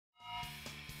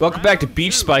Welcome back to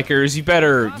Beach Spikers. You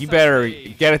better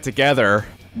get it together.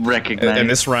 Recognize. In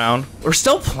this round. We're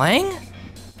still playing?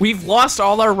 We've lost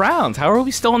all our rounds. How are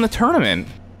we still in the tournament?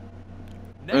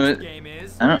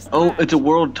 Oh, it's a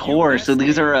world tour, so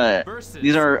these are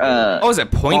oh, is it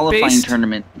point qualifying based?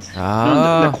 tournaments.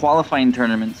 No, the qualifying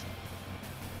tournaments.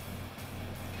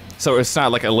 So it's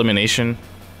not like elimination?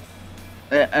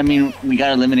 I mean, we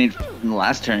got eliminated in the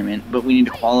last tournament, but we need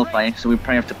to qualify, so we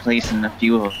probably have to place in a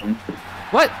few of them.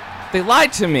 What? They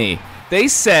lied to me. They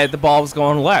said the ball was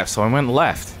going left, so I went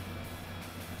left.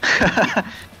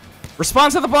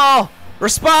 Respond to the ball!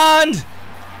 Respond!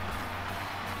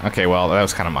 Okay, well, that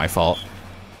was kind of my fault.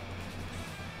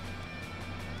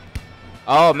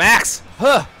 Oh, Max!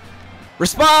 Huh!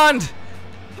 Respond!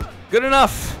 Good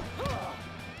enough!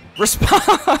 Respond!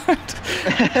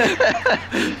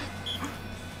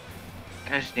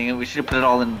 Gosh dang it, we should have put it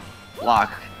all in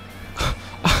block.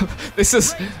 This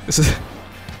is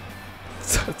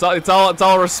it's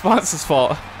all Response's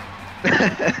fault.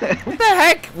 What the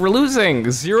heck? We're losing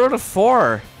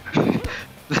 0-4.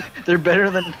 They're better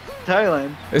than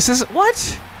Thailand. This is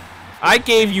what? I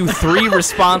gave you 3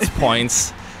 response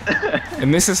points,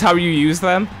 and this is how you use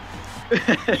them?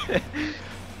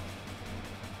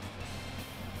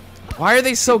 Why are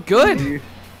they so good?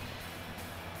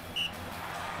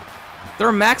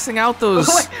 They're maxing out those.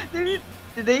 Oh,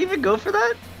 did they even go for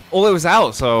that? Well, it was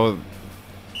out, so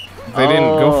they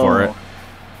didn't go for it.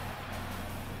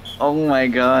 Oh my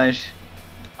gosh.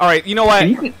 Alright, you know what?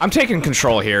 I'm taking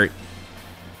control here.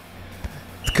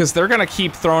 Because they're gonna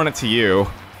keep throwing it to you,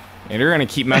 and you're gonna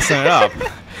keep messing it up.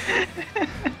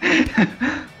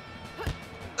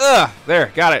 Ugh!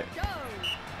 There, got it.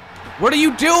 What are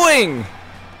you doing?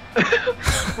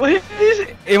 What is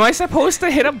it? Am I supposed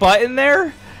to hit a button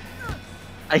there?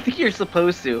 I think you're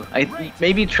supposed to.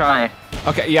 Maybe try.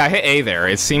 Okay, yeah, I hit A there.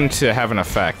 It seemed to have an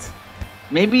effect.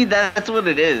 Maybe that's what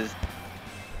it is.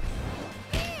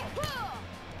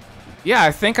 Yeah,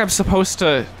 I think I'm supposed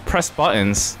to press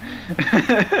buttons.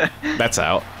 That's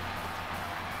out.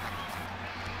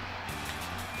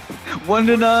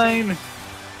 1-9.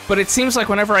 But it seems like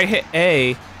whenever I hit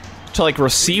A to like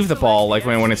receive the ball, like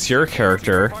when it's your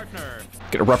character,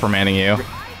 get reprimanding you.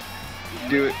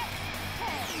 Do it.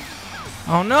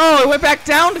 Oh no, it went back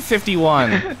down to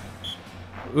 51.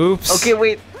 Oops. Okay,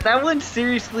 wait. That one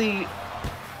seriously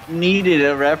needed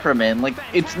a reprimand. Like,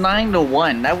 it's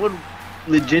 9-1. That would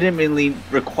legitimately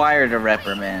require a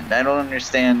reprimand. I don't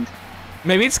understand.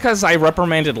 Maybe it's because I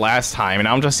reprimanded last time and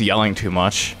I'm just yelling too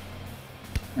much.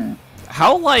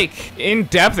 How, like,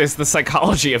 in-depth is the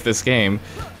psychology of this game?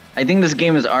 I think this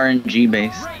game is RNG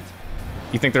based.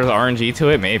 You think there's RNG to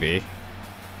it? Maybe.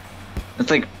 It's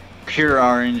like pure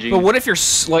RNG. But what if you're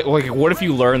like what if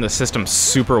you learn the system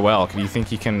super well? Do you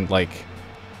think you can like?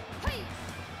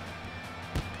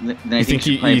 You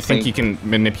think you can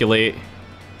manipulate?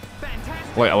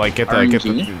 Like get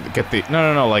the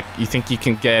no like you think you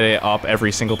can get it up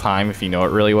every single time if you know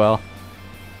it really well?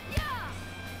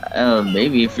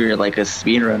 Maybe if you're like a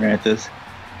speedrunner at this.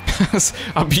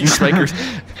 A Beach Spikers.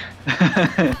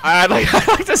 I'd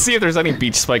like to see if there's any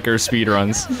Beach Spikers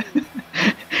speedruns.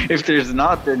 If there's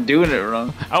not, they're doing it wrong.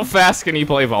 How fast can you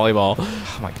play volleyball?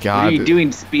 Oh my god. What are you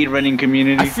doing, speedrunning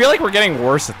community? I feel like we're getting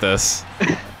worse at this,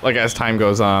 like as time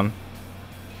goes on.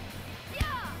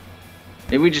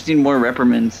 Maybe we just need more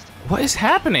reprimands. What is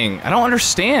happening? I don't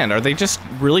understand. Are they just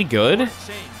really good?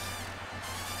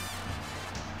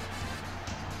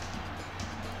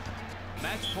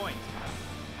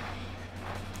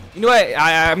 You know what?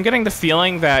 I'm getting the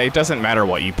feeling that it doesn't matter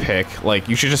what you pick. Like,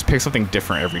 you should just pick something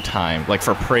different every time. Like,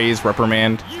 for praise,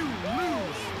 reprimand,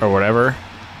 or whatever.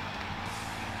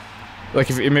 Like,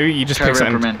 if maybe you just pick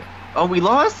something. Oh, we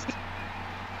lost?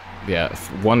 Yeah,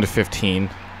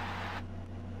 1-15.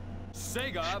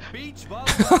 Sega Beach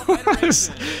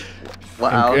Volleyball.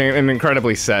 Wow. An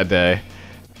incredibly sad day.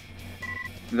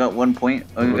 We got 1 point.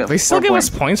 Oh, we got they still give us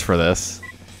points for this.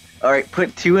 Alright,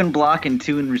 put 2 in block and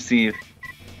 2 in receive.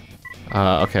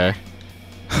 Okay.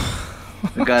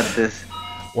 We got this.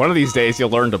 One of these days, you'll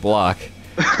learn to block.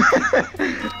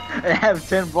 I have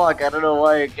 10 block. I don't know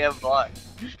why I can't block.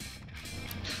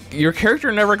 Your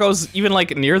character never goes even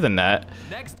like near the net.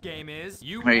 Next game is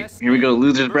Right, here we go.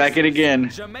 Losers bracket again.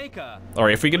 Jamaica. All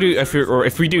right, if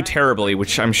we do terribly,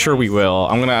 which I'm sure we will,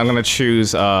 I'm gonna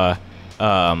choose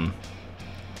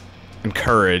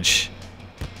encourage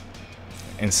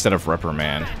instead of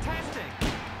reprimand.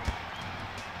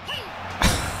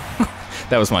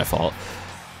 That was my fault.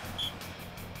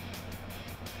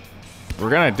 We're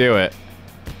gonna do it.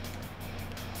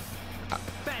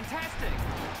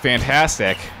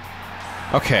 Fantastic.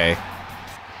 Okay.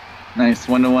 Nice,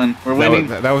 1-1. We're winning.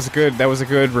 That was good. That was a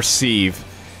good receive.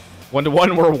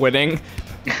 1-1, we're winning.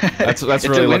 That's It's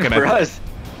really a win looking for at. us.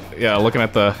 Yeah, looking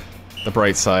at the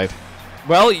bright side.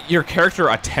 Well, your character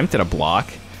attempted a block,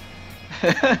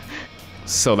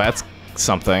 so that's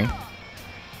something.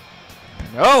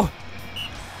 Oh,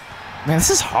 man,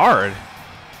 this is hard.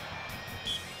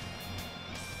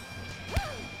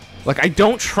 Like, I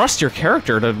don't trust your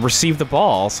character to receive the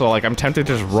ball, so like I'm tempted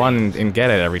to just run and get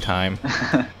it every time.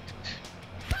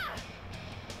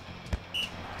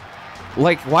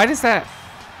 Like, why does that...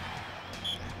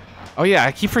 Oh yeah,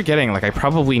 I keep forgetting, like, I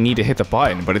probably need to hit the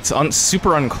button, but it's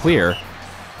super unclear.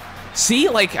 See,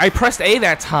 like, I pressed A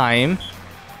that time.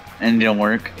 And it didn't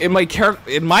work. My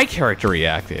character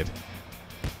reacted.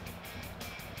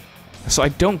 So I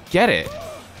don't get it.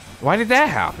 Why did that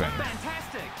happen?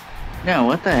 Fantastic. Yeah,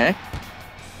 what the heck?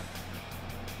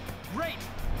 Great.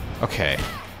 Okay.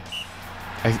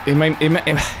 Am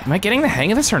I getting the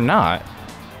hang of this or not?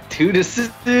 2 to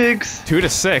 6. 2 to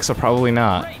 6, so probably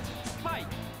not. Great. Spike.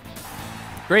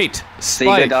 Great.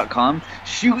 Spike. Sega.com.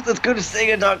 Shoot, let's go to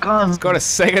Sega.com. Let's go to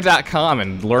Sega.com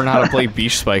and learn how to play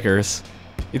Beach Spikers.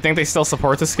 You think they still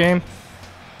support this game?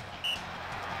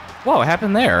 Whoa, what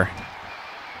happened there?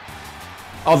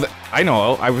 Oh, I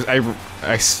know.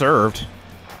 I served.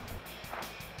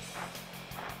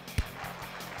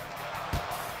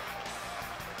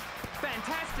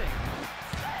 Fantastic.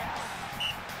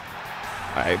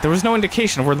 There was no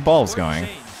indication of where the ball was going.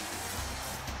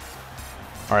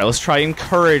 All right, let's try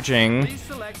encouraging Please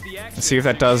select the action. and see if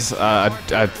that does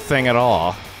a thing at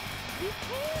all.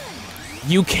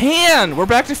 You can! We're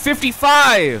back to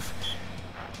 55!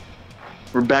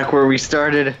 We're back where we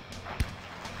started.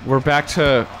 We're back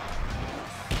to...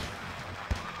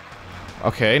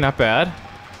 Okay, not bad.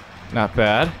 Not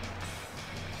bad.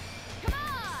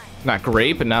 Not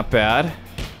great, but not bad.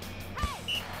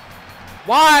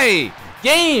 Why?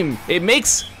 Game! It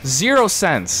makes 0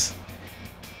 sense.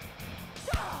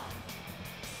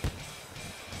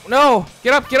 No!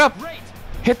 Get up, get up! Great.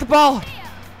 Hit the ball!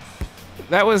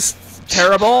 That was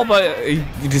terrible, but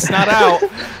it's not out.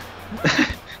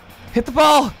 Hit the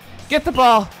ball! Get the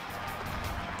ball!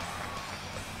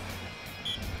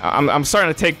 I'm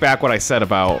starting to take back what I said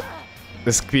about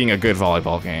this being a good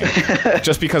volleyball game.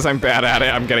 Just because I'm bad at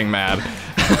it, I'm getting mad.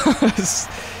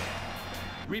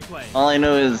 Replay. All I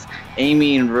know is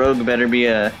Amy and Rogue better be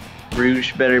a...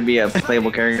 Rouge better be a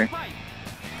playable character.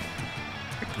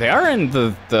 They are in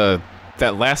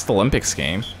that last Olympics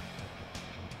game.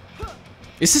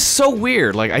 This is so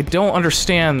weird. Like, I don't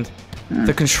understand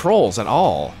the controls at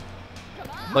all.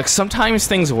 Like, sometimes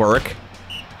things work,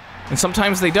 and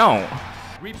sometimes they don't.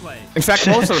 Replay. In fact,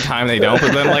 most of the time they don't,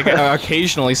 but then, like,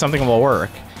 occasionally something will work.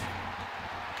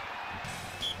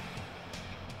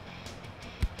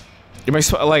 Am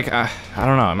I like, I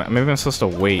don't know, maybe I'm supposed to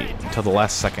wait until the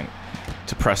last second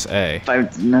to press A.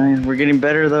 5 to 9. We're getting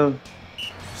better, though.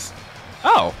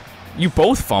 Oh, you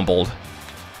both fumbled.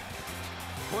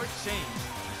 Court change.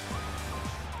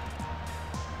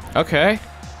 Okay.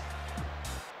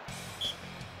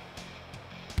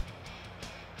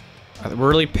 We're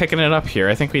really picking it up here.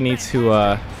 I think we need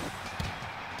to,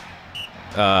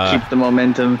 Keep the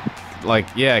momentum. like,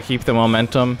 yeah, keep the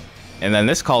momentum. And then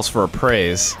this calls for a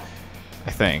praise,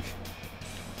 I think.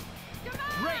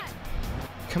 Great.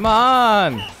 Come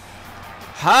on!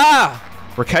 Ha!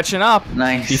 We're catching up.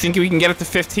 Nice. Do you think we can get it to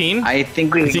 15? I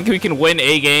think You think we can win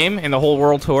a game in the whole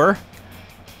World Tour?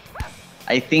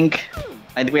 I think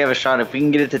we have a shot. If we can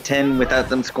get it to 10 without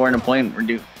them scoring a point, we're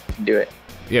do it.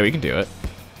 Yeah, we can do it.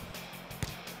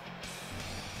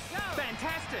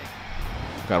 Fantastic.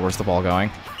 God, where's the ball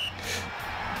going?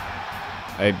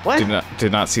 I What?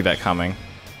 did not see that coming.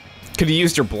 Could have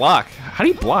used your block. How do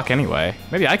you block anyway?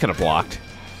 Maybe I could have blocked.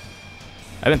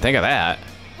 I didn't think of that.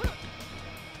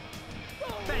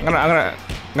 I'm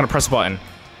gonna press the button.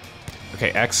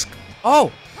 Okay, X.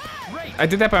 Oh! Great. I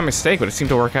did that by mistake, but it seemed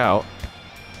to work out.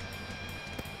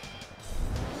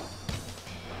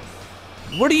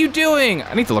 What are you doing?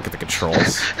 I need to look at the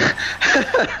controls.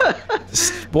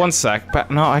 Just 1 sec. But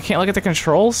no, I can't look at the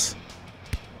controls.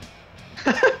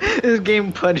 This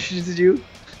game punishes you.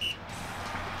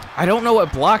 I don't know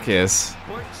what block is.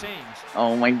 Court change.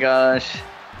 Oh my gosh.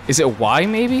 Is it Y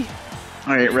maybe?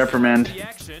 All right, reprimand. The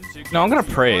action to No, I'm gonna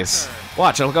praise.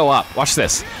 Watch, it'll go up. Watch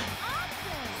this.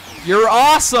 You're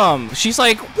awesome! She's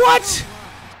like, what?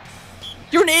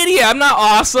 You're an idiot, I'm not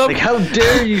awesome! Like, how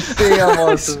dare you say I'm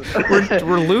awesome?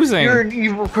 We're losing. You're an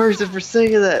evil person for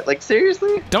saying that. Like,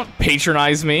 seriously? Don't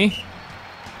patronize me.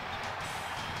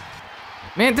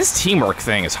 Man, this teamwork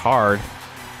thing is hard.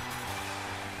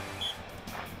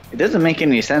 It doesn't make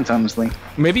any sense, honestly.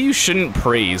 Maybe you shouldn't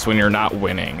praise when you're not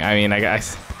winning. I mean, I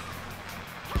guess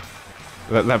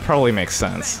that probably makes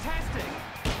sense. Fantastic.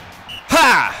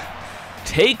 Ha!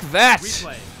 Take that!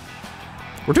 Replay.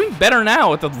 We're doing better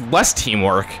now with the less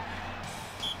teamwork.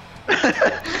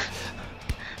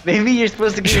 Maybe you're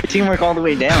supposed to get your teamwork all the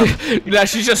way down. Yeah,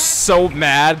 she's just so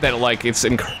mad that like she's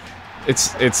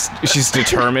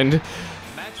determined.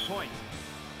 Match point.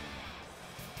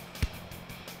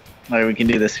 Alright, we can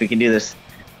do this. We can do this.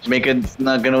 Jamaica's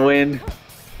not gonna win.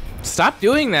 Stop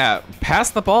doing that.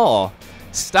 Pass the ball.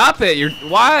 Stop it.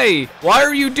 Why? Why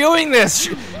are you doing this?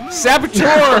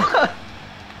 Saboteur.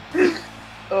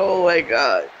 Oh my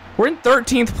god. We're in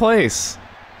 13th place.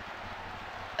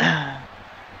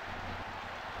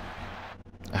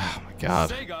 Oh my god.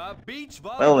 Sega Beach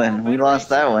Volleyball Well then, we lost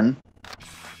that one.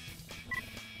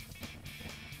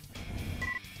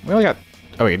 We only got.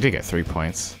 Oh, we did get 3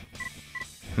 points.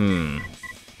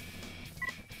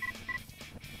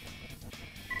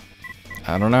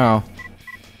 I don't know.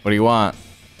 What do you want?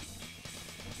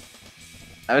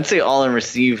 I would say all in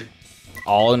receive.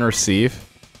 All in receive?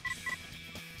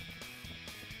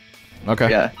 Okay.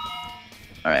 Yeah.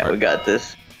 Alright, we got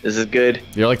this. This is good.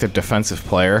 You're like the defensive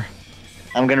player.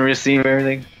 I'm gonna receive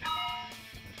everything.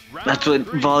 Round That's what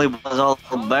three. volleyball is all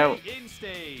about. Holiday Inn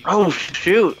stage. Oh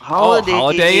shoot! Holiday,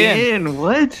 Holiday Inn.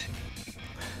 What?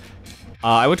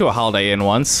 I went to a Holiday Inn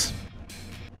once.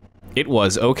 It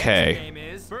was okay. Game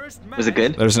is first Was it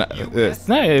good? There's no,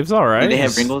 no, it was all right. Did they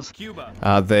have Pringles?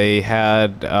 Cuba. They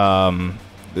had.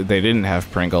 They didn't have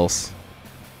Pringles.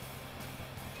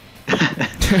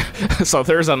 So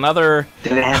there's another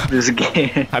Did they have this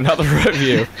game? another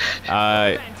review.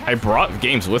 I brought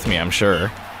games with me, I'm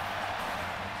sure.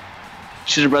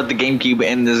 Should have brought the GameCube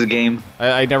in this game.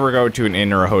 I never go to an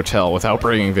inn or a hotel without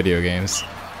bringing video games.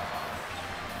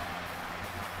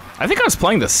 I think I was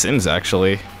playing The Sims,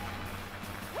 actually.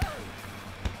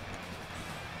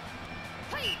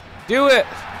 Do it!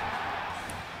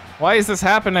 Why is this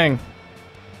happening?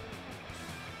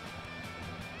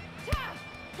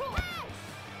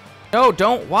 No,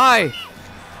 don't. Why?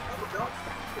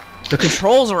 The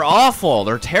controls are awful.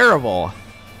 They're terrible.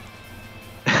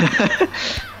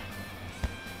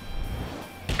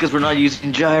 Because we're not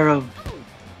using gyro.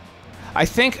 I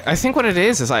think what it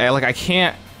is I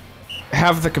can't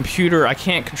have the computer. I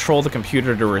can't control the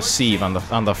computer to receive on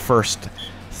the first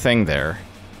thing there.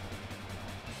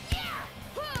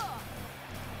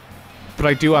 But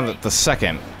I do on the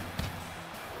second.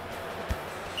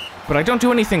 But I don't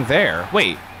do anything there.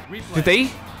 Wait, did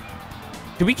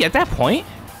we get that point?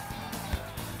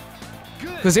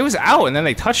 Because it was out and then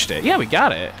they touched it. Yeah, we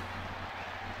got it.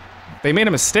 They made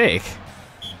a mistake.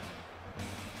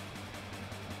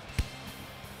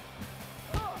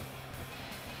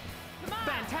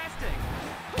 Fantastic.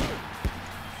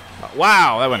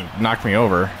 Wow, that one knocked me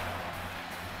over.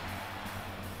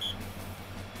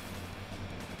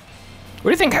 What do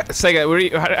you think,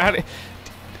 Sega? How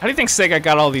do you think Sega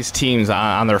got all these teams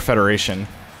on their federation?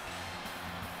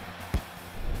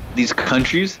 These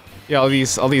countries, Yeah, all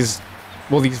these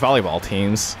volleyball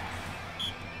teams.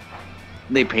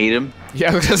 they paid him.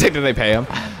 Yeah, I was gonna say, did they pay them?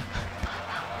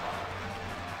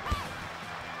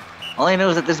 All I know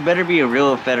is that this better be a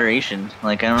real federation.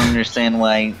 Like, I don't understand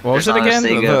why. What was there's it not a again?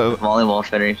 Sega The- Volleyball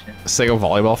Federation. Sega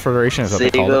Volleyball Federation, is that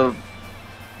what they called Sega.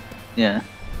 Yeah.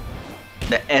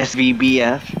 The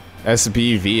SVBF. it?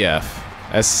 SBVF.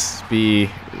 SB.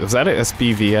 Was that it?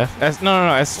 SBVF? No,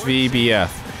 SVBF.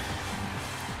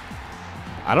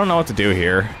 I don't know what to do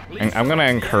here. I'm gonna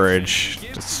encourage,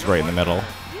 just right in the middle.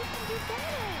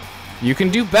 You can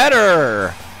do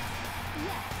better!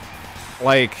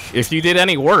 Like, if you did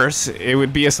any worse, it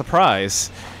would be a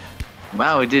surprise.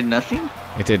 Wow, it did nothing?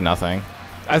 It did nothing.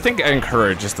 I think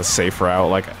encourage is the safe route.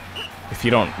 Like, if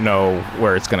you don't know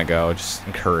where it's gonna go, just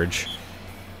encourage.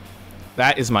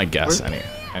 That is my guess, We're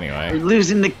anyway.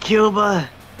 losing to Cuba.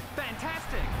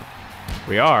 Fantastic.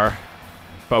 We are.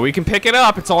 But we can pick it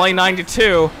up. It's only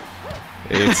 9-2.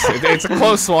 It's a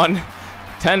close one.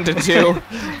 10-2.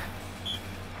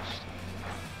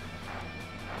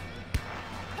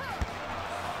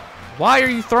 Why are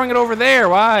you throwing it over there?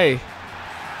 Why?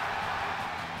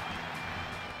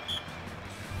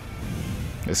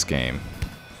 This game.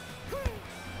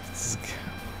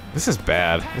 This is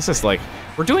bad. This is like,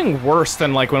 we're doing worse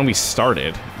than like when we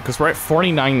started because we're at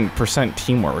 49%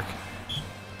 teamwork.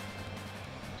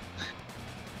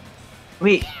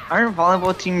 Wait, aren't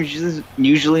volleyball teams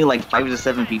usually like 5 to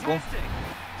 7 people?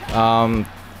 Well,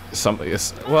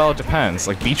 it depends.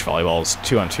 Like beach volleyball is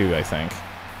 2-on-2, I think.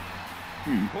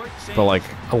 But like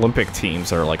Olympic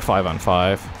teams are like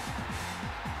 5-on-5.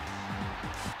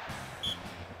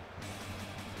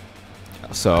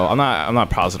 So I'm not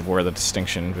positive where the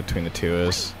distinction between the two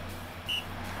is.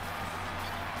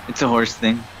 It's a horse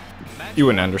thing. You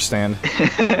wouldn't understand.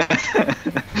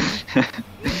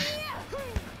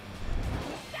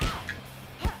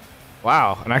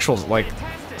 Wow, an actual like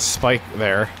spike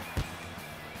there.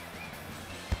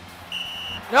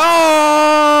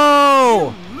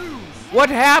 No! What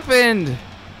happened?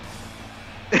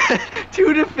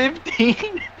 2 to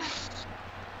 15.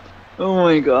 Oh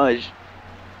my gosh.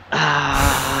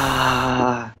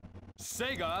 Ah.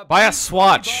 Sega Buy a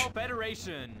Swatch. Volleyball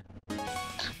Federation.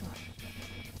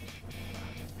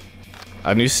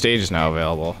 A new stage is now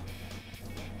available.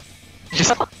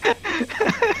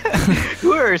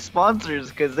 Who are our sponsors?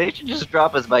 Because they should just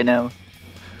drop us by now.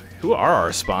 Who are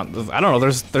our sponsors? I don't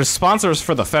know. There's sponsors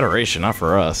for the Federation, not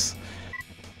for us.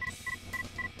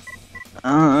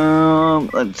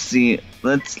 Let's see.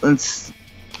 Let's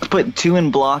put 2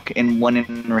 in block and 1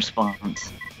 in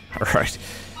response. All right.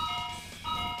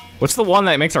 What's the one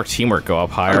that makes our teamwork go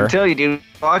up higher? I'll tell you, dude.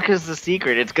 Block is the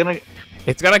secret. It's gonna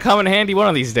come in handy one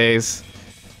of these days.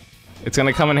 It's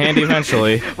gonna come in handy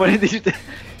eventually. What did these?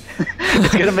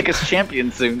 It's gonna make us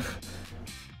champions soon.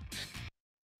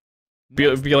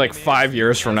 Be like 5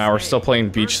 years from now, we're still playing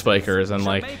beach spikers and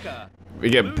like we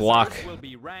get block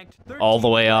all the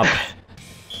way up.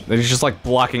 Then he's just like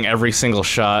blocking every single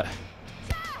shot,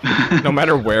 no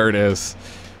matter where it is.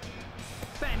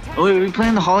 Oh, are we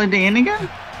playing the Holiday Inn again?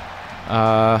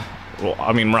 Well,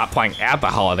 I mean, we're not playing at the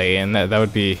Holiday Inn. That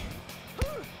would be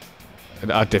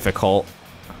a difficult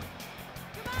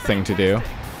thing to do.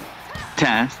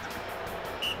 Task.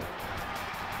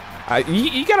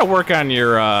 You gotta work on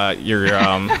your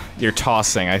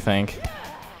tossing, I think,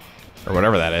 or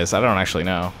whatever that is. I don't actually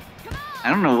know. I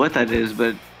don't know what that is,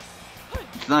 but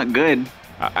it's not good.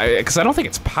 Because I don't think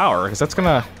it's power, because that's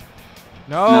gonna.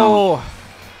 No.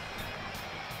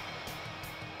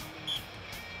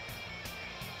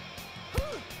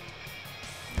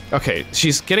 Okay,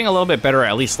 she's getting a little bit better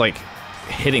at least like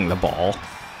hitting the ball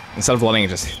instead of letting it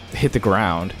just hit the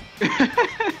ground.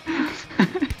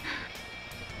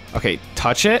 Okay,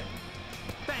 touch it.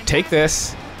 Take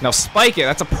this. Now spike it.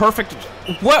 That's a perfect.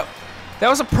 What? That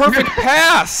was a perfect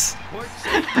pass.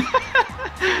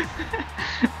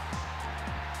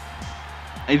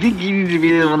 I think you need to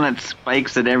be the one that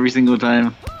spikes it every single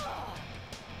time.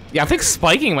 Yeah, I think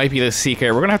spiking might be the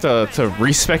secret. We're gonna have to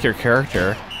respec your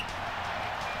character.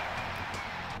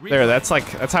 There, that's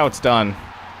how it's done.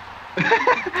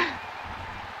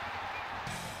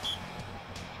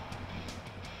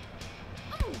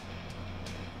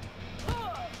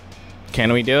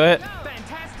 Can we do it?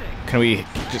 Can we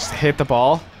just hit the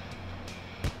ball?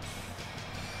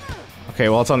 Okay,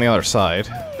 well, it's on the other side.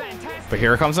 But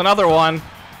here comes another one.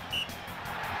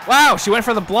 Wow, she went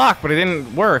for the block, but it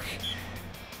didn't work.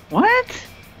 What?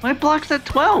 My block's at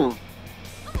 12.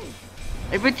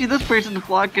 I bet you this person's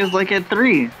block is like at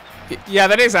 3. Yeah,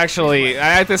 that is actually,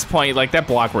 at this point, like, that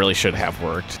block really should have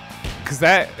worked. Because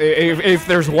that, if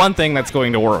there's one thing that's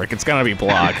going to work, it's gonna be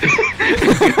block.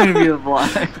 It's gonna be a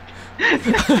block.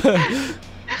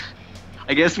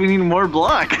 I guess we need more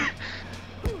block.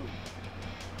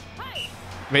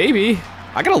 Maybe.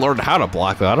 I gotta learn how to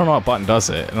block, though. I don't know what button does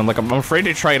it. And I'm afraid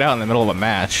to try it out in the middle of a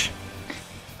match.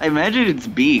 I imagine it's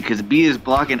B, because B is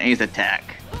block and A is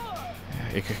attack.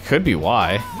 It could be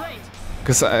why.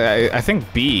 Because I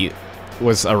think B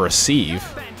was a receive.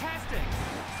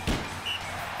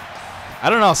 I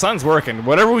don't know, something's working.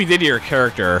 Whatever we did to your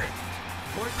character,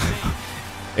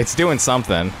 it's doing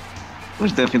something. It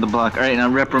was definitely the block. Alright, now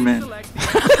reprimand.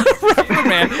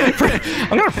 Reprimand.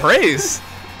 I'm gonna praise.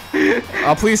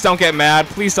 Oh, please don't get mad.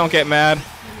 Please don't get mad.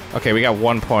 Okay, we got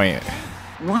 1 point.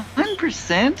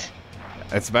 1%?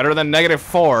 It's better than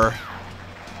 -4.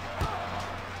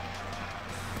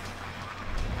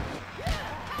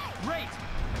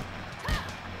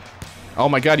 Oh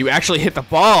my god, you actually hit the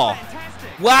ball!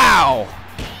 Wow!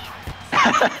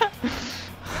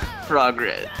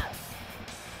 Progress.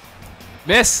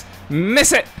 Miss!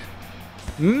 Miss it!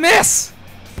 Miss!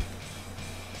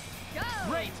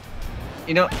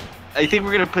 You know, I think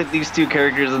we're gonna put these 2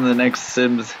 characters in the next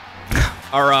Sims.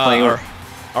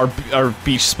 Our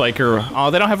beach spiker.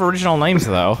 Oh, they don't have original names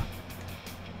though.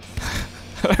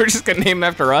 We're just gonna name them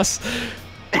after us.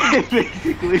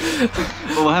 Basically,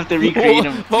 we'll have to recreate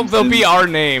them. Well, they'll be our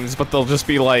names, but they'll just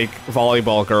be like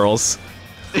volleyball girls.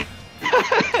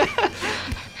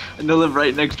 And they'll live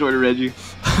right next door to Reggie.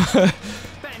 Fantastic.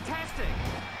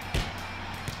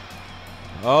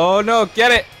 Oh no,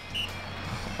 get it!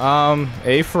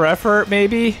 A for effort,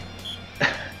 maybe?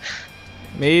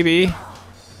 Maybe.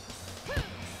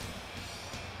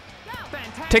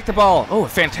 Take the ball. Oh,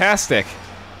 fantastic.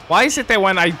 Why is it that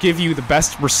when I give you the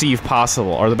best receive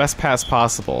possible, or the best pass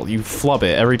possible, you flub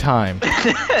it every time?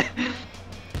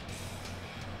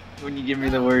 When you give me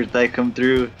the words, I come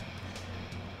through.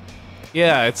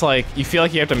 Yeah, it's like, you feel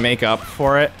like you have to make up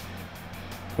for it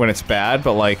when it's bad,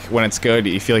 but like, when it's good,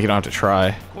 you feel like you don't have to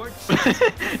try.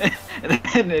 And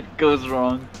then it goes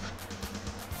wrong.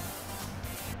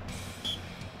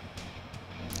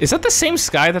 Is that the same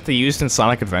sky that they used in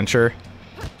Sonic Adventure?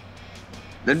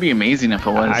 That'd be amazing if it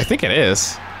was. I think it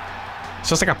is. It's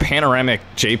just like a panoramic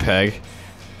JPEG.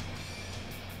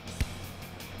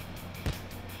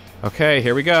 Okay,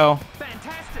 here we go.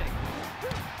 Fantastic.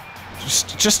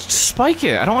 Just spike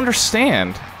it. I don't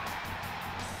understand.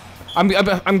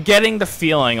 I'm getting the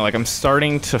feeling, like I'm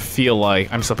starting to feel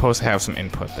like I'm supposed to have some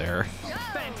input there.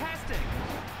 Fantastic.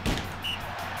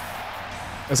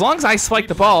 As long as I spike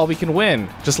the ball, we can win.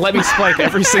 Just let me spike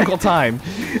every single time.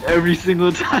 Every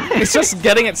single time. It's just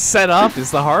getting it set up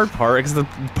is the hard part, because the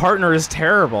partner is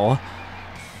terrible.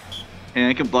 And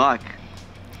I can block.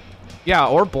 Yeah,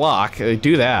 or block.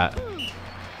 Do that.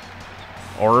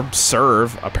 Or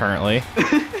serve, apparently.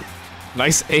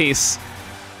 Nice ace.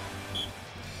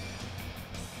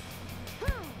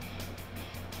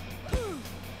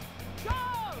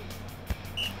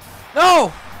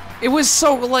 No! It was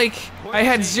so, like, I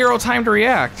had 0 time to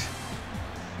react.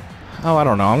 Oh, I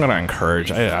don't know. I'm gonna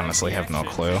encourage. I honestly have no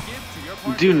clue.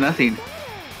 Do nothing.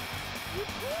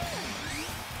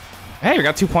 Hey, we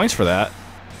got 2 points for that.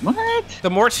 What?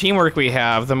 The more teamwork we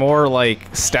have, the more,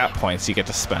 like, stat points you get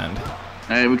to spend.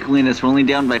 Alright, we can win this. We're only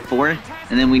down by 4,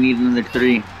 and then we need another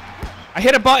 3. I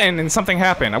hit a button and something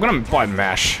happened. I'm gonna button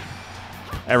mash.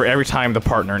 Every time the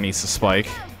partner needs to spike.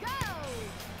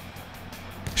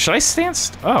 Should I stand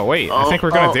oh, wait. I think we're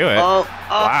gonna do it. Wow.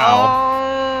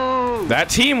 That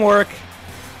teamwork.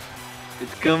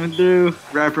 It's coming through.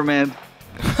 Rapper man.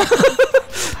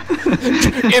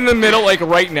 In the middle, like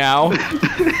right now.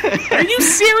 Are you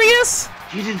serious?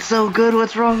 You did so good.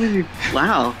 What's wrong with you?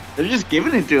 Wow. They're just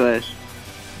giving it to us.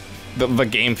 The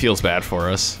game feels bad for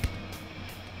us.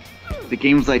 The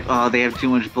game's like, oh, they have too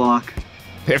much block.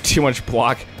 They have too much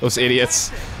block. Those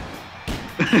idiots.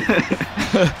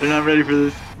 They're not ready for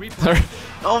this.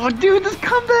 Oh, but dude, this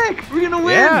comeback! We're gonna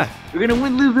win! Yeah. We're gonna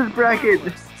win losers bracket!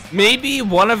 Maybe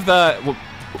one of the...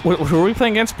 Who are we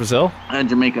playing against? Brazil?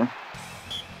 Jamaica.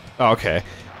 Oh, okay.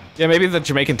 Yeah, maybe the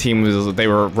Jamaican team was... They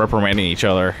were reprimanding each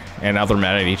other, and now they're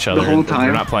mad at each other. The whole time?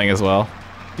 They're not playing as well.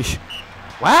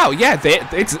 Wow, yeah,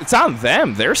 it's on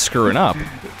them. They're screwing up.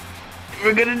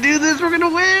 We're gonna do this! We're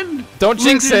gonna win! Don't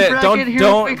jinx Losers it! bracket,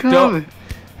 Don't...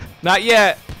 Not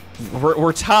yet.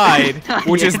 We're tied,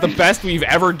 which is the best we've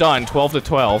ever done,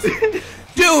 12-12.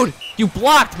 Dude, you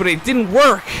blocked, but it didn't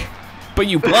work. But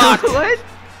you blocked. What?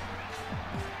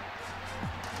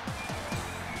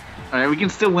 Alright, we can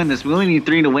still win this. We only need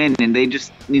 3 to win, and they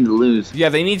just need to lose. Yeah,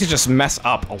 they need to just mess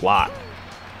up a lot.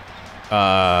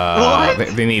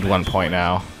 What? They need 1 point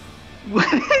now. What?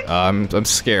 I'm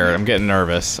scared. I'm getting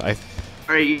nervous.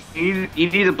 Alright, you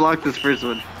need to block this first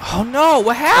one. Oh no,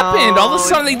 what happened? All of a Oh,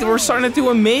 sudden they were starting to do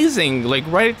amazing, like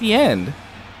right at the end.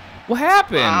 What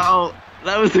happened? Wow,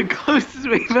 that was the closest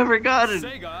we've ever gotten.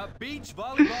 Sega Beach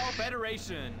Volleyball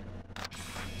Federation.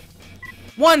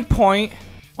 1 point.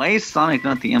 Why is Sonic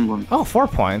not the emblem? Oh, 4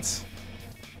 points.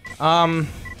 What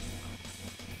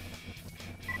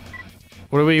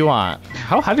do we want?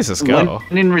 How does this go?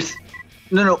 One in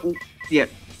no, yeah.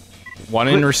 1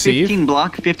 in receive? 15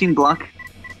 block, 15 block.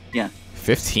 Yeah.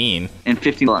 15. And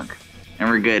 15 block. And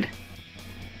we're good.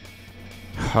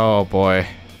 Oh boy.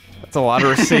 That's a lot to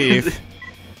receive.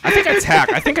 I think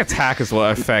attack is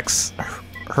what affects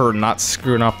her not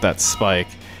screwing up that spike.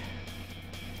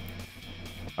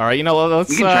 Alright, you know, let's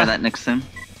We can try that next time.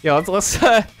 Yeah, let's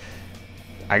I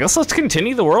guess let's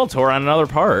continue the world tour on another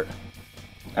part.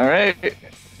 Alright.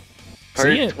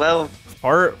 See ya. Part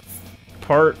 12.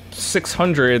 Part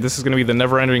 600. This is gonna be the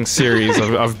never-ending series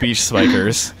of beach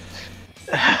spikers.